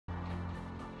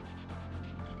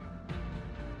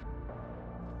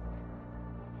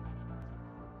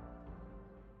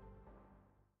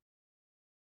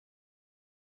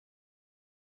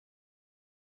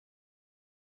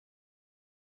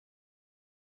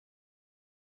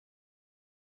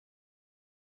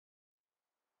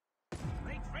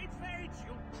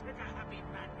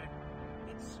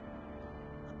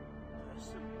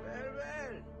Well,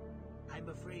 well. I'm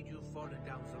afraid you've fallen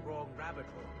down the wrong rabbit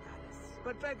hole, Alice.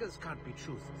 But beggars can't be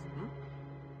choosers, hmm?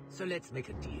 So let's make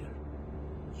a deal.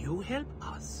 You help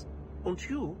us, and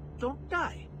you don't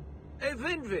die. A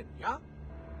win-win, yeah?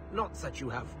 Not that you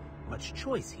have much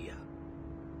choice here.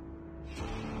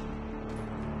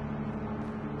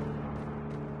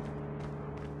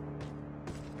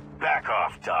 Back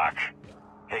off, Doc.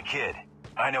 Hey, kid,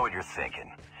 I know what you're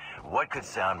thinking. What could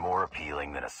sound more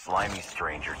appealing than a slimy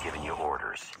stranger giving you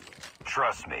orders?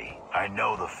 Trust me, I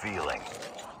know the feeling.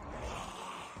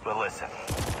 But listen,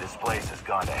 this place has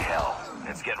gone to hell, and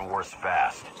it's getting worse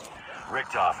fast.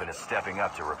 Richtofen is stepping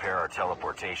up to repair our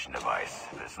teleportation device,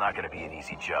 but it's not going to be an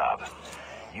easy job.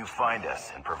 You find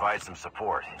us and provide some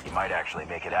support, you might actually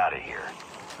make it out of here.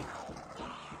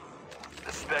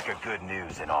 The speck of good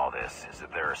news in all this is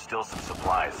that there are still some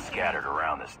supplies scattered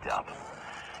around this dump.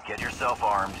 Get yourself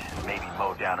armed, and maybe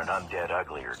mow down an undead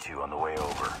ugly or two on the way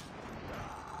over.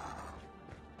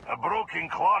 A broken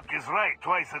clock is right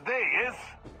twice a day, yes?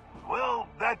 Well,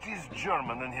 that is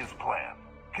German in his plan.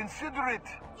 Consider it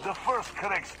the first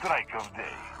correct strike of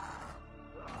day.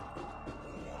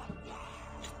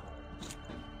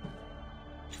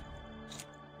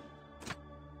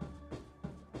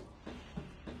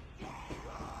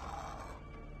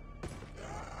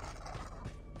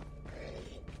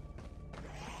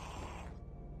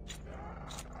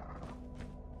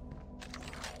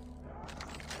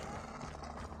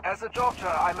 As a doctor,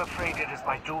 I'm afraid it is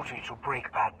my duty to break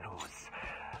bad news.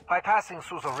 By passing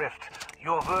through the rift,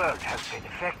 your world has been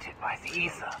affected by the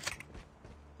ether.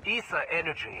 Ether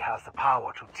energy has the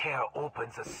power to tear open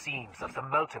the seams of the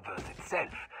multiverse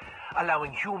itself,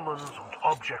 allowing humans and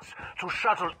objects to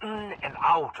shuttle in and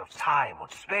out of time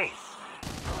and space.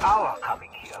 Our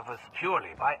coming here was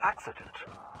purely by accident.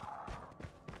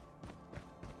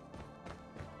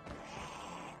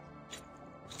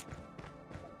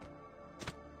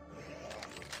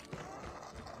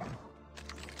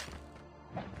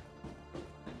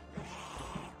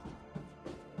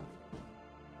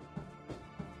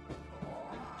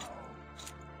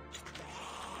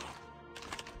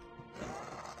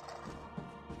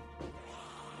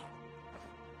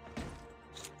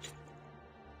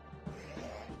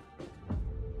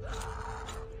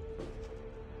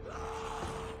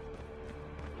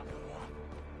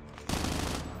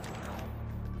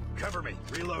 Cover me.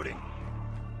 Reloading.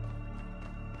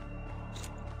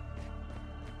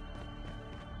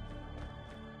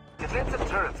 Defensive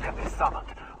turrets can be summoned,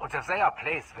 and if they are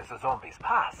placed where the zombies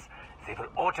pass, they will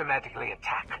automatically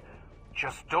attack.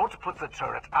 Just don't put the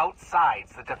turret outside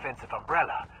the defensive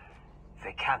umbrella.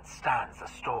 They can't stand the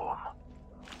storm.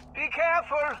 Be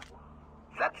careful!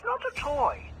 That's not a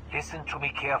toy. Listen to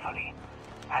me carefully.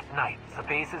 At night, the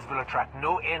bases will attract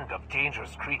no end of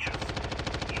dangerous creatures.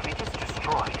 If it is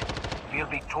destroyed, we'll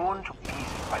be torn to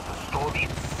pieces by the storm in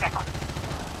seconds.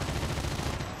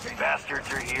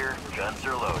 Bastards are here, guns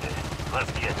are loaded.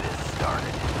 Let's get this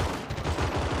started.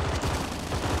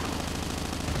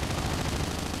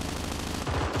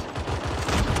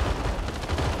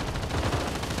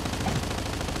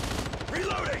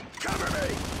 Reloading! Cover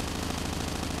me!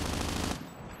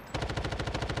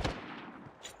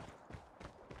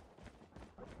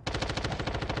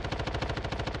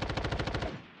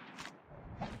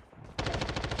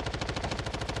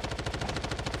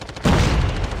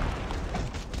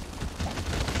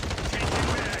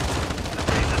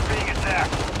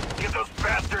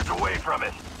 From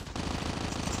it.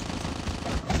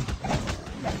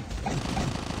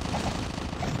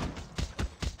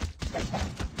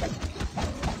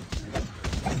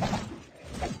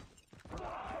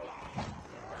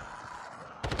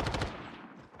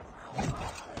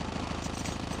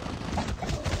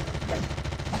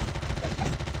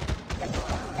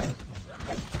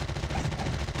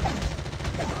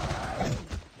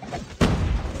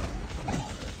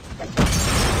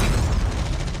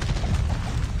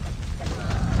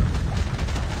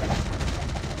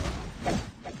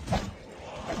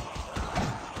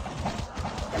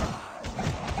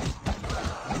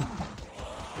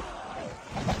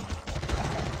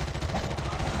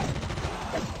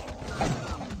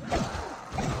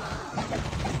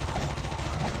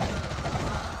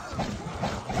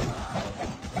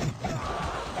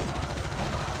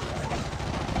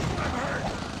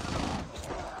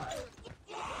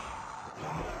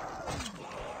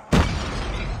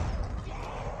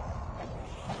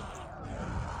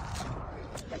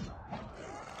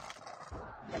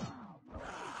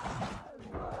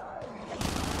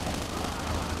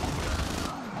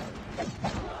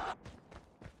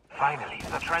 Finally,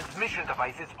 the transmission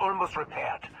device is almost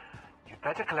repaired. You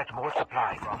Better collect more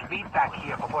supplies and meet back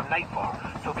here before nightfall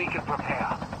so we can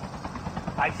prepare.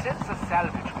 I've sent the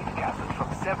salvage we've gathered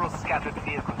from several scattered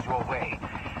vehicles your way.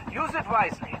 Use it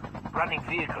wisely. Running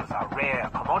vehicles are rare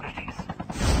commodities.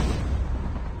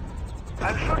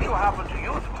 And should you happen to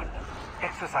use one,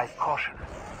 exercise caution.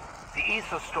 The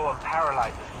ether storm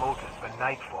paralyzes motors when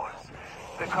night falls.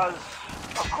 Because,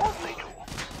 of course they do.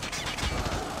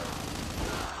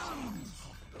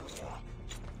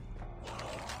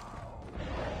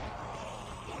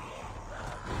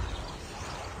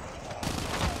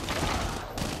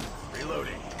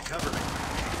 Reloading. Cover me.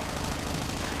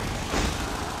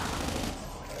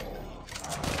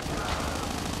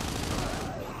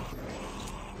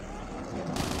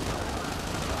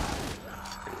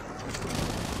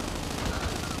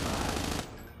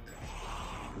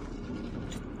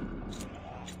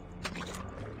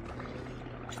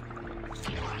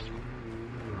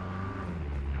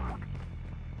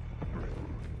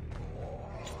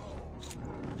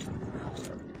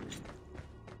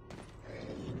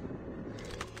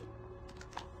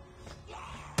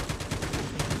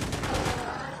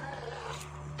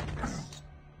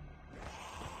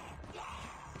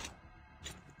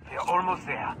 Almost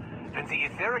there. When the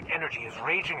etheric energy is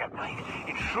raging at night,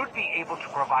 it should be able to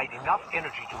provide enough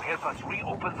energy to help us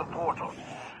reopen the portal.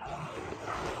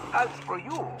 As for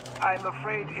you, I'm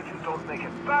afraid if you don't make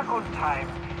it back on time,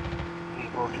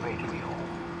 we won't wait for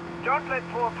you. Don't let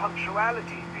poor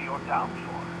punctuality be your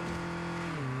downfall.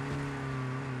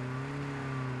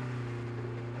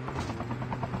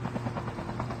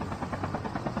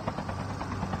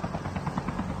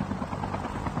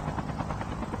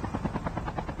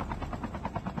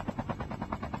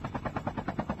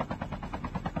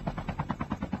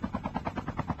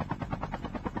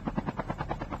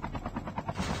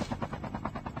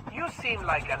 Seem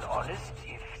like an honest,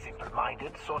 if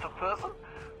simple-minded sort of person.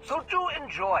 So do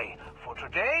enjoy. For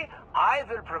today, I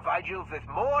will provide you with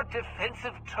more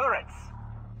defensive turrets.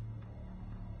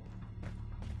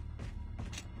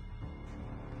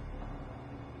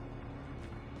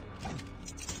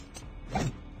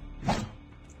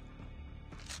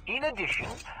 In addition,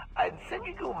 I'm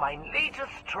sending you my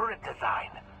latest turret design.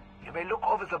 You may look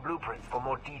over the blueprints for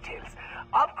more details.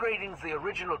 Upgrading the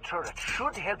original turret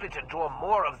should help it endure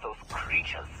more of those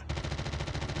creatures.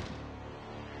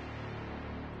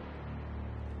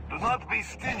 Do not be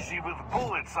stingy with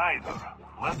bullets either.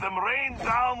 Let them rain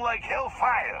down like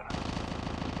hellfire.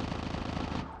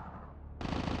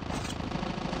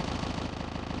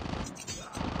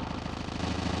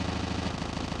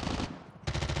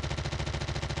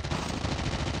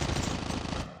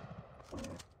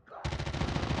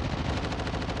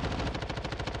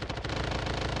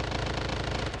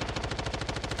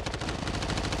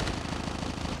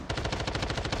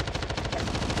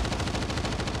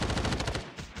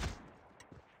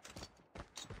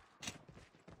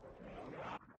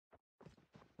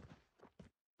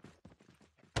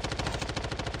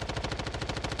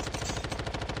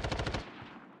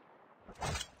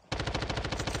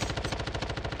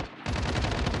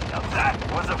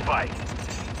 Was a fight.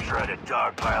 Try to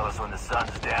dogpile us when the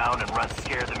sun's down and run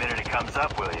scared the minute it comes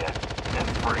up, will ya? Them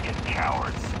friggin'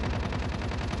 cowards.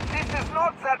 This is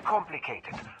not that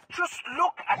complicated. Just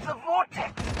look at the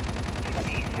vortex. When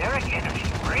the etheric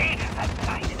energy rages at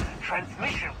night,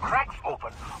 transmission cracks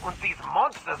open, and these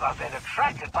monsters are then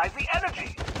attracted by the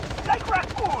energy. Like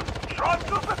raccoons drawn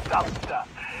to the dumpster.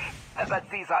 But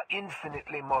these are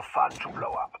infinitely more fun to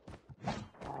blow up.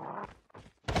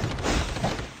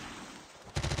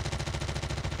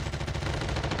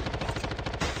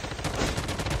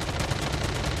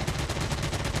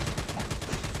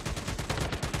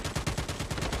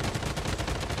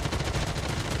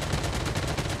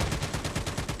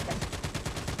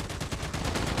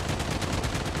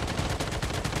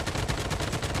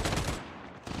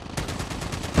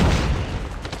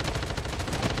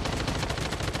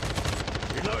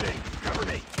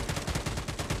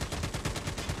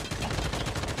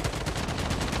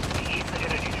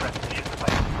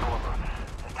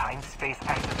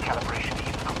 Space-access calibration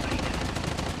is completed.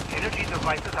 Energy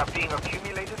devices are being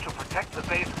accumulated to protect the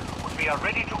base when we are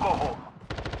ready to go home.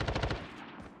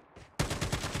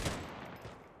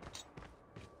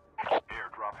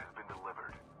 Airdrop has been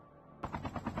delivered.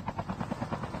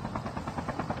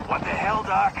 What the hell,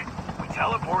 Doc? We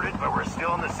teleported, but we're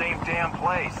still in the same damn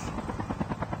place.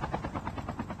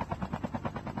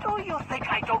 Do you think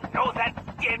I don't know that,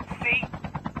 Dempsey?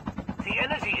 The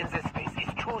energy in this space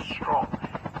is too strong.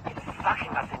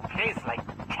 Sucking us in place like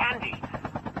candy.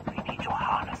 We need to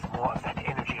harness more of that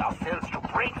energy ourselves to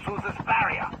break through this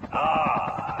barrier.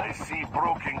 Ah, I see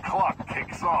broken clock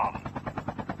ticks on.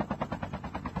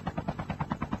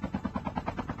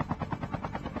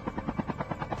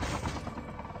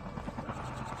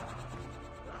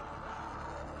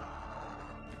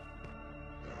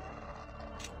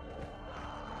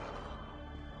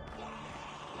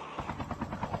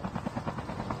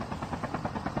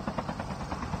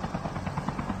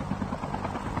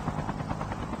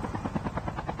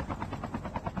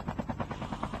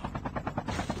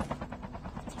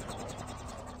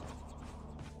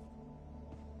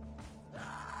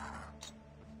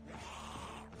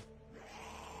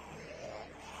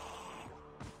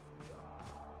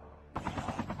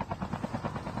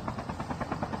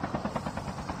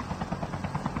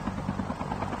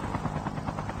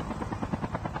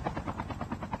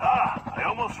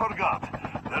 almost forgot.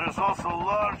 There is also a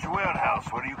large warehouse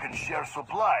where you can share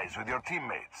supplies with your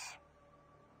teammates.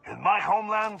 In my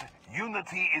homeland,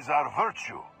 unity is our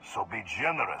virtue, so be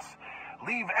generous.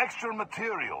 Leave extra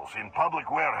materials in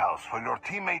public warehouse for your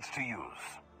teammates to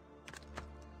use.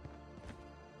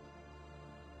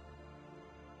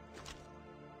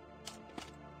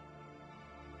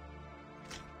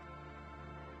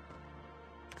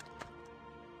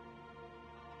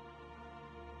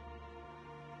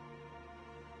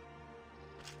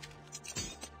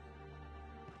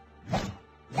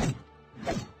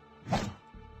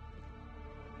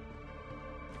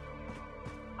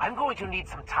 I'm going to need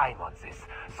some time on this,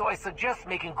 so I suggest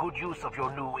making good use of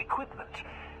your new equipment.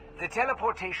 The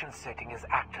teleportation setting is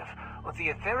active, but the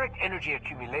etheric energy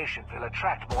accumulation will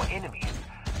attract more enemies.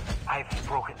 I've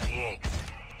broken the eggs.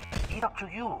 It's up to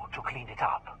you to clean it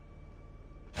up.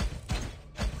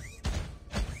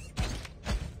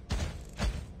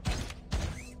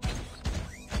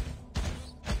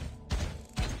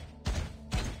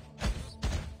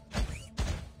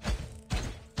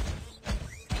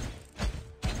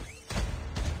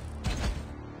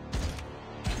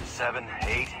 Seven,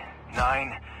 8,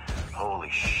 9. Holy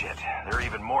shit. There are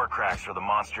even more cracks for the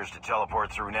monsters to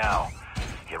teleport through now.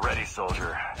 Get ready,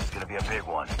 soldier. It's gonna be a big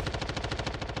one.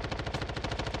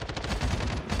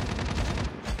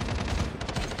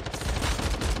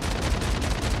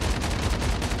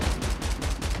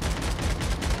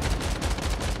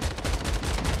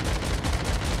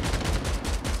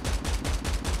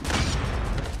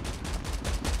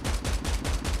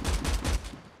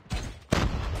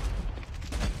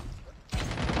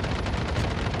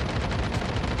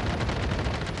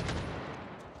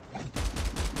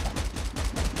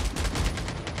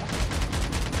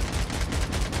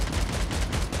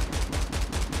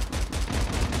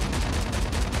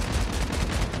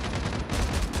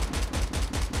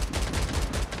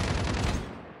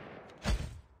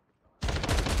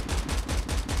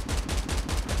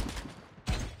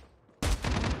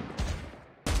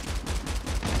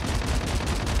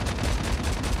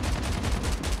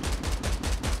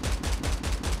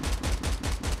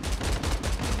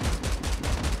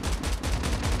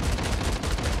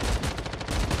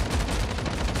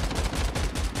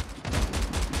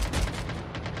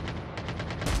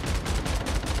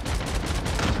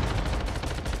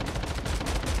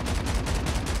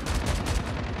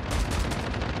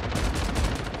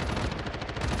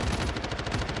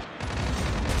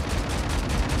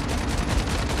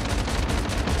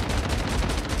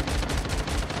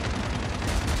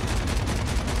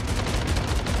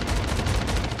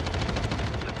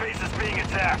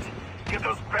 Get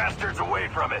those bastards away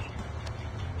from it!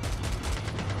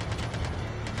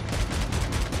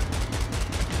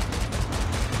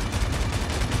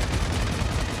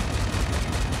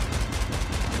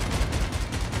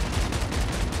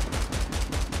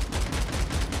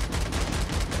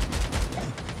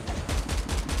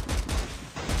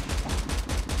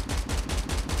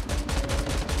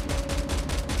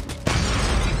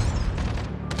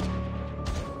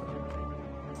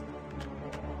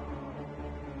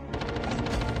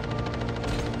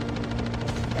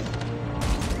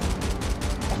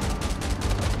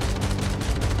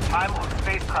 Time on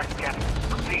spacecraft scanning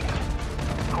completed.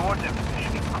 Coordinate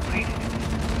positioning completed.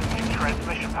 New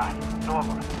transmission path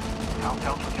normal.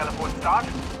 Countdown to teleport start.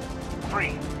 3,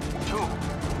 2,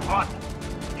 1.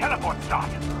 Teleport start.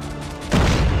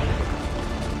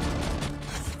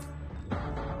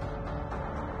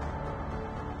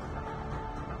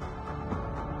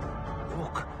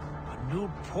 Look, a new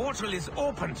portal is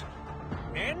opened.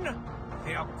 Men,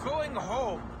 they are going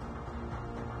home.